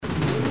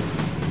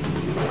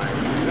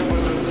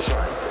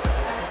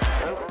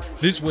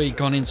This week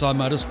on Inside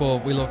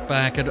Motorsport, we look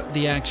back at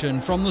the action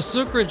from the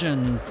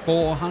Sucrogen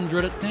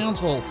 400 at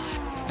Townsville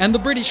and the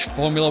British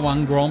Formula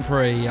One Grand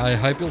Prix. I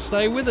hope you'll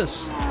stay with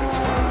us.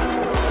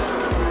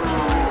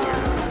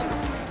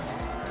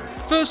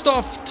 First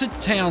off to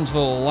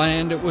Townsville,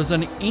 and it was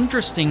an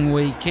interesting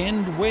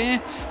weekend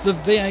where the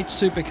V8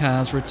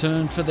 Supercars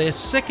returned for their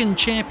second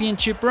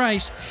championship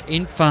race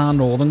in far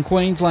northern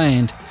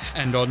Queensland.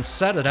 And on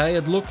Saturday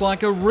it looked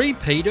like a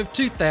repeat of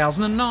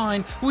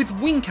 2009 with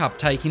Whincup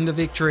taking the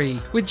victory,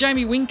 with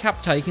Jamie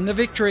Whincup taking the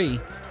victory.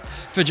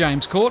 For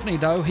James Courtney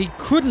though, he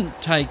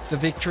couldn't take the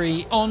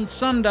victory on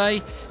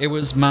Sunday. It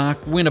was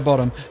Mark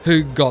Winterbottom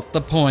who got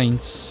the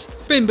points.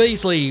 Ben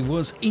Beasley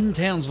was in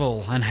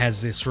Townsville and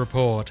has this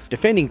report.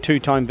 Defending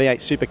two-time V8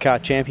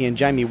 Supercar champion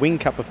Jamie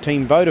Whincup of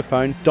Team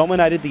Vodafone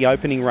dominated the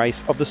opening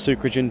race of the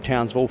Sucrogen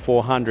Townsville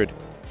 400.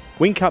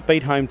 Whincup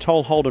beat home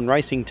Toll Holden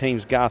Racing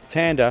Team's Garth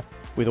Tander,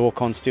 with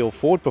Orcon Steel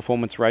Ford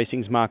Performance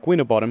Racing's Mark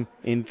Winterbottom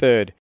in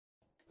third.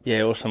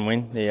 Yeah, awesome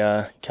win.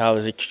 The car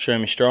was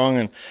extremely strong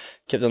and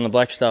kept on the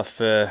black stuff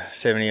for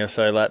 70 or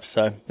so laps,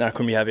 so no,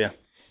 couldn't be happier.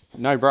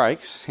 No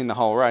breaks in the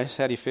whole race.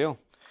 How do you feel?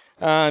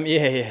 Feel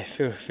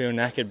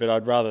knackered, but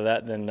I'd rather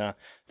that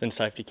than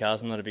safety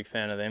cars. I'm not a big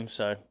fan of them,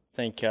 so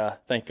thank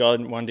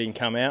God one didn't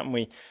come out and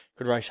we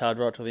could race hard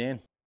right till the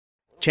end.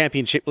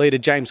 Championship leader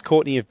James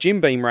Courtney of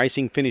Jim Beam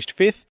Racing finished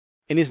fifth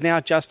and is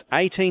now just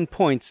 18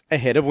 points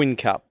ahead of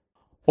Whincup.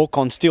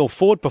 Orcon Steel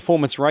Ford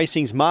Performance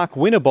Racing's Mark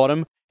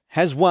Winterbottom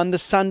has won the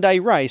Sunday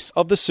race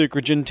of the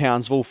Sucrogen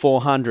Townsville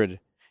 400.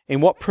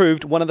 In what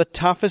proved one of the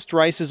toughest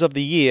races of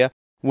the year,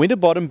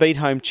 Winterbottom beat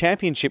home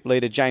championship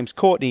leader James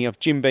Courtney of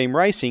Jim Beam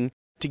Racing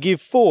to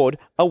give Ford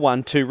a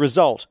 1-2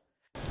 result.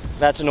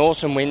 That's an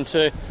awesome win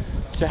to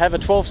have a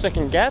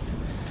 12-second gap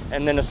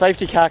and then a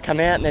safety car come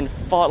out and then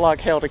fight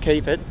like hell to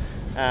keep it.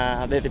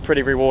 They're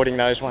pretty rewarding,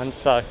 those ones.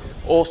 So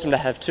awesome to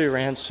have 2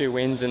 rounds, 2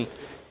 wins and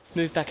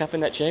move back up in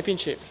that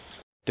championship.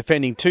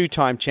 Defending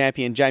two-time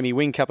champion Jamie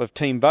Whincup of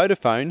Team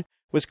Vodafone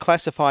was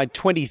classified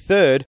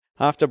 23rd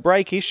after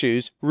brake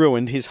issues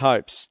ruined his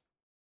hopes.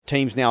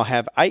 Teams now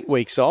have 8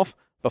 weeks off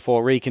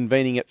before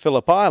reconvening at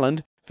Phillip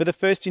Island for the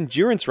first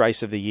endurance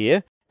race of the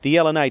year, the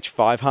L&H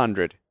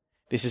 500.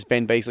 This is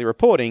Ben Beasley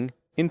reporting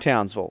in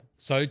Townsville.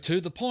 So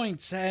to the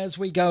points as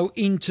we go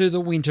into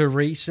the winter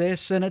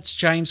recess, and it's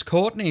James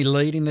Courtney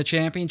leading the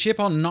championship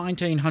on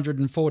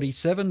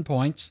 1,947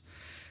 points.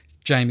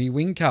 Jamie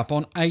Whincup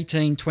on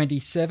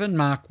 1827,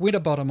 Mark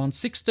Winterbottom on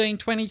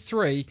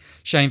 1623,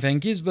 Shane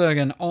Van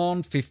Gisbergen on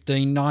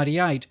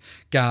 1598,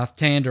 Garth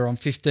Tander on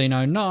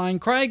 1509,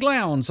 Craig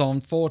Lowndes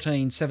on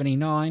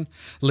 1479,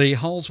 Lee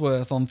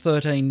Holsworth on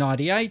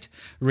 1398,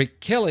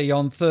 Rick Kelly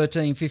on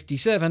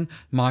 1357,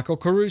 Michael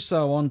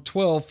Caruso on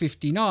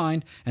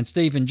 1259, and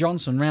Stephen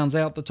Johnson rounds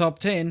out the top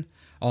 10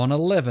 on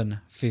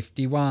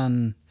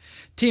 1151.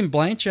 Tim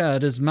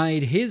Blanchard has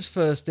made his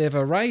first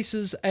ever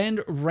races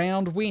and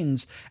round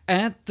wins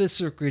at the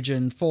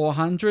Sucrogen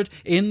 400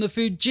 in the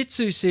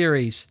Fujitsu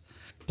Series.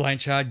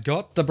 Blanchard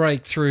got the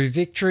breakthrough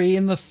victory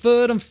in the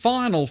third and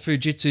final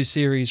Fujitsu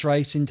Series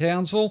race in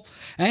Townsville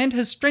and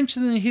has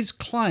strengthened his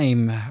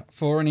claim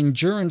for an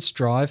endurance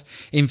drive.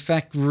 In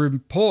fact,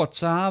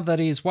 reports are that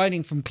he is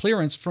waiting for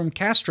clearance from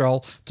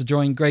Castrol to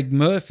join Greg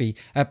Murphy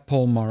at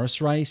Paul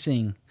Morris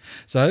Racing.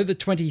 So the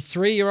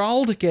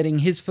 23-year-old getting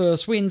his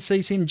first win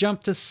sees him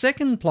jump to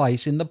second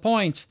place in the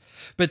points.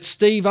 But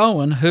Steve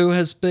Owen, who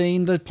has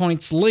been the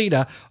points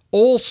leader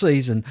all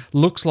season,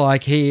 looks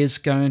like he is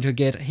going to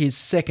get his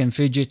second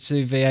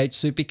Fujitsu V8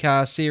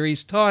 Supercar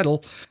Series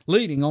title,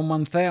 leading on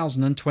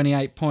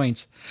 1,028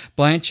 points.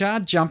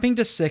 Blanchard jumping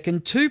to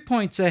second, 2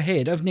 points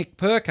ahead of Nick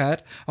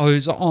Percat,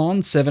 who's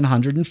on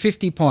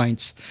 750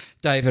 points.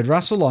 David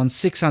Russell on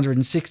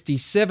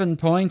 667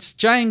 points,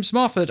 James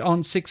Moffat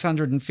on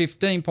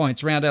 615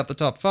 points, round out the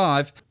top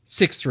 5.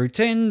 6 through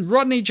 10,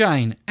 Rodney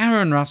Jane,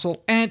 Aaron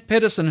Russell, Ant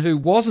Pedersen, who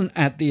wasn't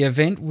at the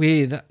event,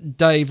 with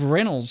Dave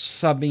Reynolds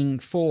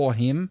subbing for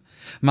him,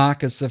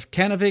 Marcus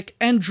Zavkanovic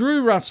and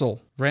Drew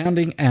Russell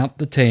rounding out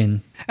the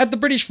 10. At the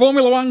British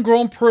Formula One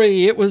Grand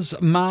Prix, it was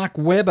Mark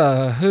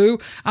Webber who,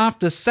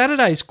 after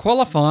Saturday's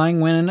qualifying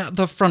when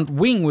the front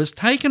wing was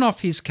taken off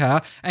his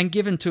car and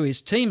given to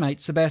his teammate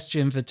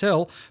Sebastian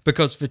Vettel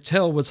because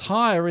Vettel was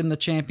higher in the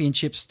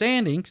championship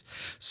standings,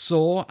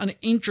 saw an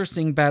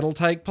interesting battle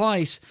take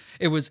place.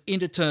 It was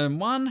into turn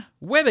 1,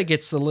 Webber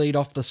gets the lead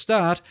off the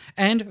start,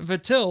 and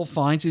Vettel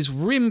finds his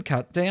rim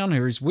cut down,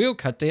 or his wheel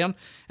cut down,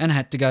 and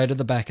had to go to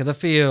the back of the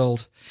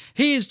field.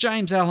 Here's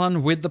James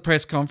Allen with the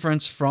press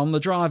conference from the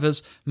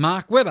drivers,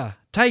 Mark Webber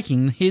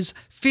taking his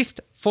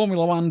 5th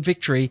Formula One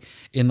victory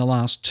in the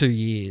last 2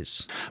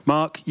 years.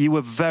 Mark, you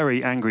were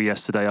very angry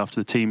yesterday after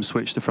the team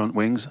switched to front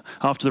wings.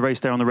 After the race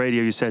there on the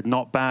radio, you said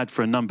not bad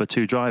for a number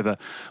 2 driver.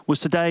 Was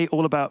today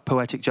all about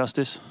poetic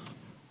justice?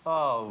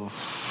 Oh,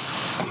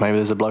 maybe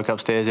there's a bloke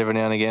upstairs every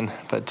now and again,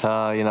 but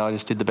I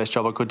just did the best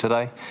job I could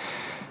today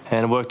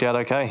and it worked out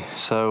okay.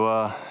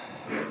 So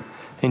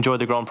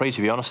enjoyed the Grand Prix,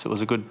 to be honest. It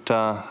was a good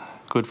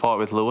fight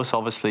with Lewis.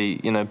 Obviously,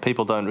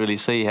 people don't really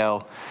see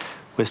how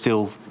we're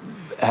still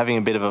having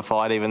a bit of a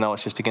fight, even though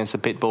it's just against the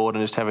pit board,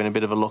 and just having a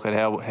bit of a look at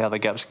how the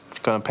gap's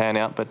going to pan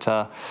out.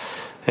 But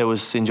it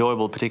was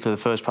enjoyable, particularly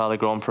the first part of the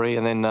Grand Prix,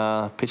 and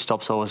then pit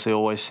stops obviously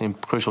always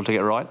crucial to get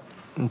right.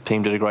 The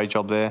team did a great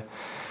job there.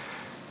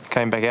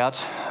 Came back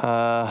out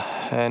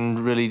and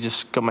really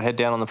just got my head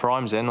down on the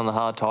primes then, on the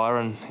hard tyre,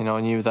 and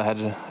I knew they had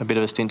a bit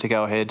of a stint to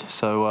go ahead,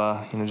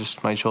 so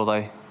just made sure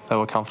they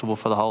were comfortable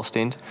for the whole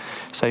stint.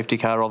 Safety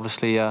car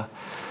obviously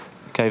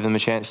gave them a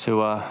chance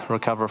to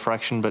recover a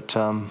fraction, but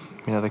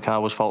the car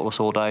was faultless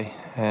all day,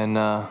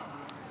 and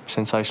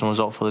sensational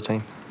result for the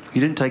team. You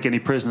didn't take any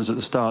prisoners at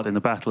the start in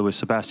the battle with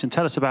Sebastian.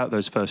 Tell us about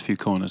those first few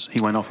corners. He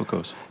went off, of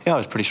course. Yeah, it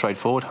was pretty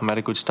straightforward. I made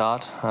a good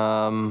start,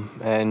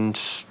 and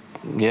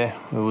yeah,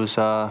 it was.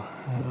 I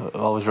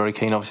was very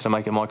keen, obviously, to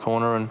make it my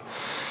corner, and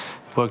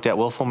it worked out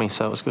well for me,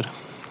 so it was good.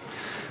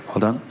 Well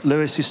done.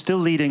 Lewis, you're still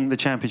leading the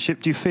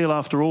championship. Do you feel,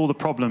 after all the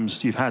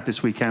problems you've had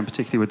this weekend,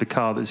 particularly with the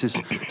car, that this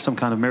is some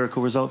kind of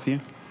miracle result for you?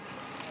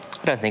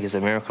 I don't think it's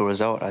a miracle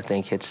result. I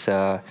think it's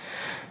a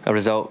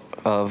result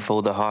of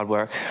all the hard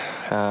work,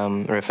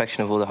 a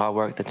reflection of all the hard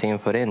work the team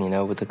put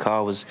in. With the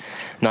car, it was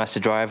nice to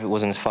drive. It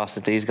wasn't as fast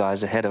as these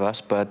guys ahead of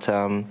us, but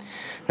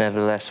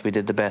nevertheless, we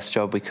did the best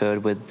job we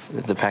could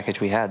with the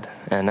package we had.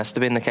 And that's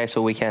been the case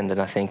all weekend.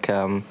 And I think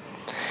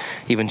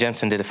even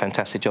Jensen did a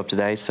fantastic job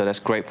today, so that's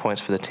great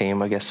points for the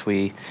team. I guess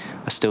we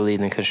are still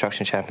leading the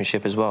Construction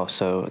Championship as well,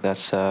 so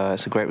it's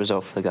a great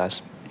result for the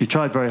guys. You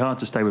tried very hard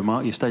to stay with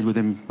Mark. You stayed with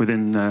him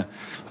within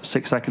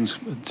 6 seconds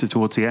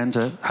towards the end.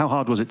 How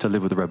hard was it to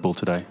live with the Red Bull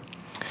today?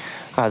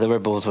 The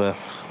Red Bulls were...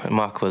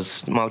 Mark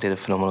did a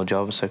phenomenal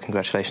job, so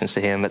congratulations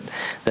to him. But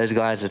those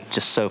guys are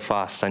just so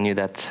fast. I knew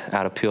that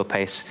out of pure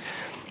pace,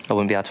 I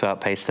wouldn't be able to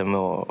outpace them.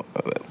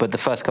 But the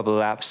first couple of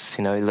laps,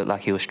 it looked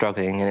like he was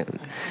struggling, and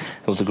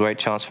it was a great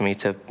chance for me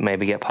to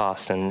maybe get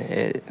past, and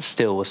it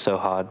still was so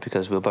hard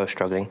because we were both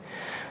struggling.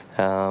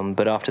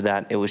 But after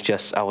that, it was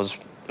just... I was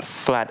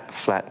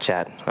flat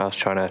chat. I was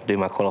trying to do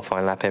my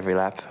qualifying lap every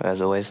lap,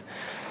 as always.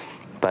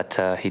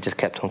 But he just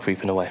kept on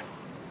creeping away.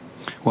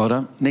 Well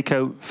done.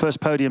 Nico,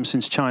 first podium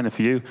since China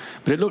for you,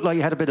 but it looked like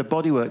you had a bit of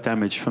bodywork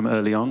damage from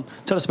early on.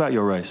 Tell us about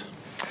your race.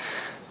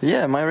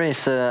 Yeah, my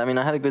race, I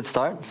had a good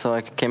start, so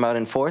I came out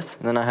in fourth.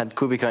 And then I had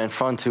Kubica in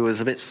front, who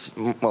was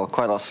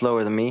quite a lot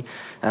slower than me.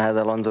 And I had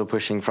Alonso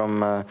pushing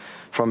from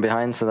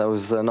behind, so that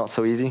was not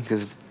so easy,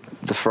 because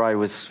the Ferrari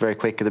was very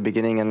quick at the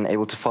beginning and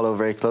able to follow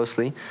very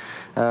closely.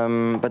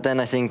 But then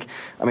I think,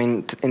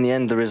 in the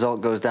end, the result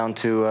goes down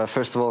to,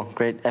 first of all,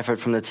 great effort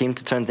from the team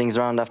to turn things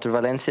around after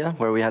Valencia,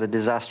 where we had a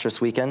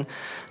disastrous weekend.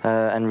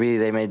 And really,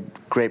 they made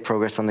great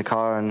progress on the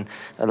car and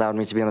allowed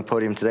me to be on the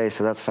podium today.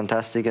 So that's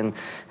fantastic.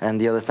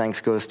 And the other thanks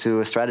goes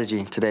to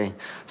strategy today.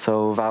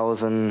 So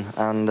Vowles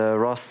and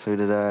Ross, who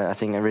did, I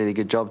think, a really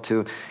good job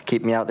to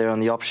keep me out there on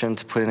the option,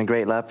 to put in a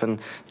great lap and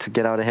to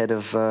get out ahead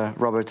of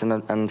Robert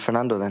and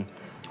Fernando then.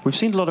 We've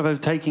seen a lot of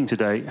overtaking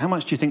today. How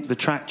much do you think the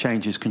track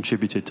changes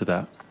contributed to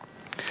that?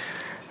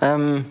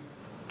 I'm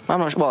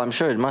not. Well, I'm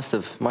sure it must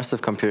have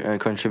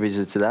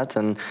contributed to that,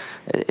 and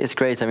it's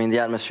great. The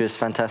atmosphere is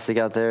fantastic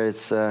out there.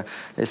 It's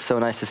so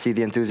nice to see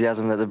the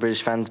enthusiasm that the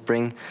British fans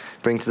bring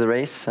to the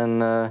race,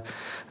 and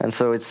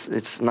so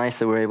it's nice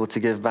that we're able to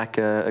give back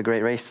a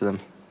great race to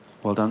them.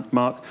 Well done.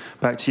 Mark,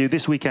 back to you.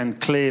 This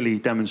weekend clearly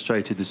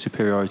demonstrated the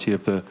superiority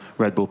of the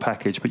Red Bull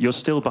package, but you're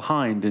still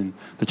behind in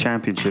the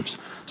championships.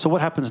 So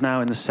what happens now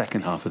in the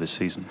second half of this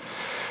season?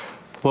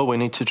 Well, we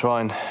need to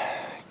try and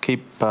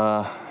keep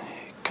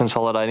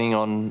consolidating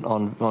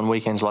on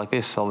weekends like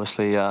this.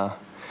 Obviously, the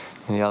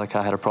other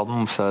car had a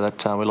problem, so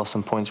that we lost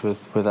some points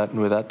with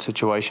that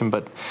situation,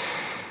 but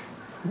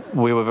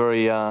we were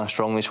very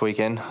strong this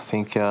weekend. I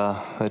think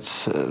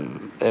it's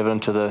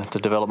evident to the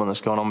development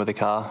that's gone on with the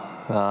car.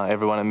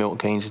 Everyone at Milton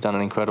Keynes has done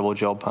an incredible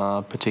job,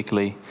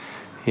 particularly,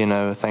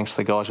 thanks to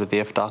the guys with the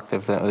F-Duct.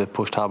 They've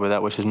pushed hard with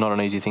that, which is not an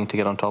easy thing to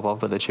get on top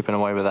of, but they're chipping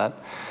away with that.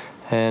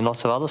 And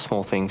lots of other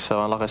small things.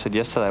 So like I said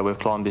yesterday, we've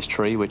climbed this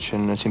tree,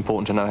 and it's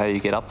important to know how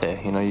you get up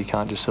there. You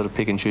can't just sort of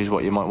pick and choose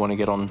what you might want to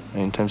get on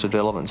in terms of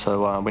development.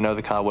 So we know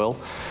the car well,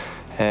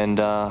 and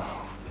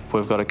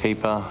we've got to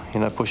keep,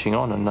 pushing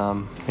on,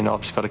 and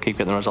I've just got to keep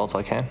getting the results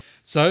I can.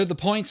 So the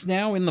points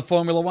now in the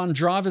Formula One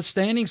drivers'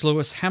 standings: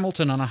 Lewis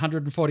Hamilton on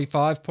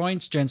 145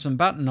 points, Jenson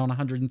Button on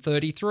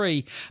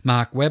 133,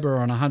 Mark Webber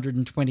on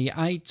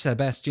 128,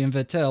 Sebastian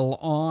Vettel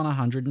on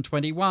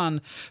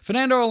 121.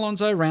 Fernando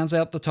Alonso rounds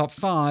out the top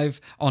 5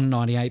 on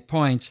 98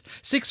 points.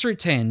 6 through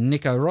 10,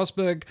 Nico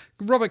Rosberg,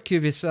 Robert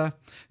Kubica,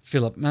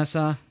 Philip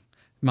Massa,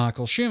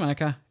 Michael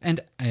Schumacher and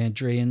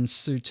Adrian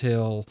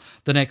Sutil.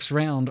 The next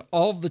round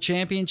of the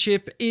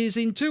championship is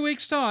in 2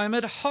 weeks' time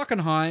at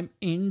Hockenheim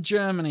in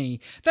Germany.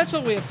 That's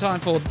all we have time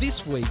for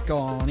this week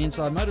on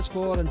Inside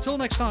Motorsport. Until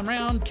next time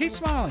round, keep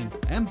smiling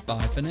and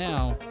bye for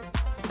now.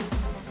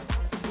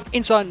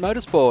 Inside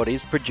Motorsport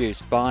is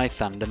produced by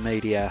Thunder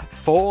Media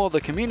for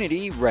the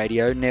Community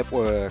Radio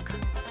Network.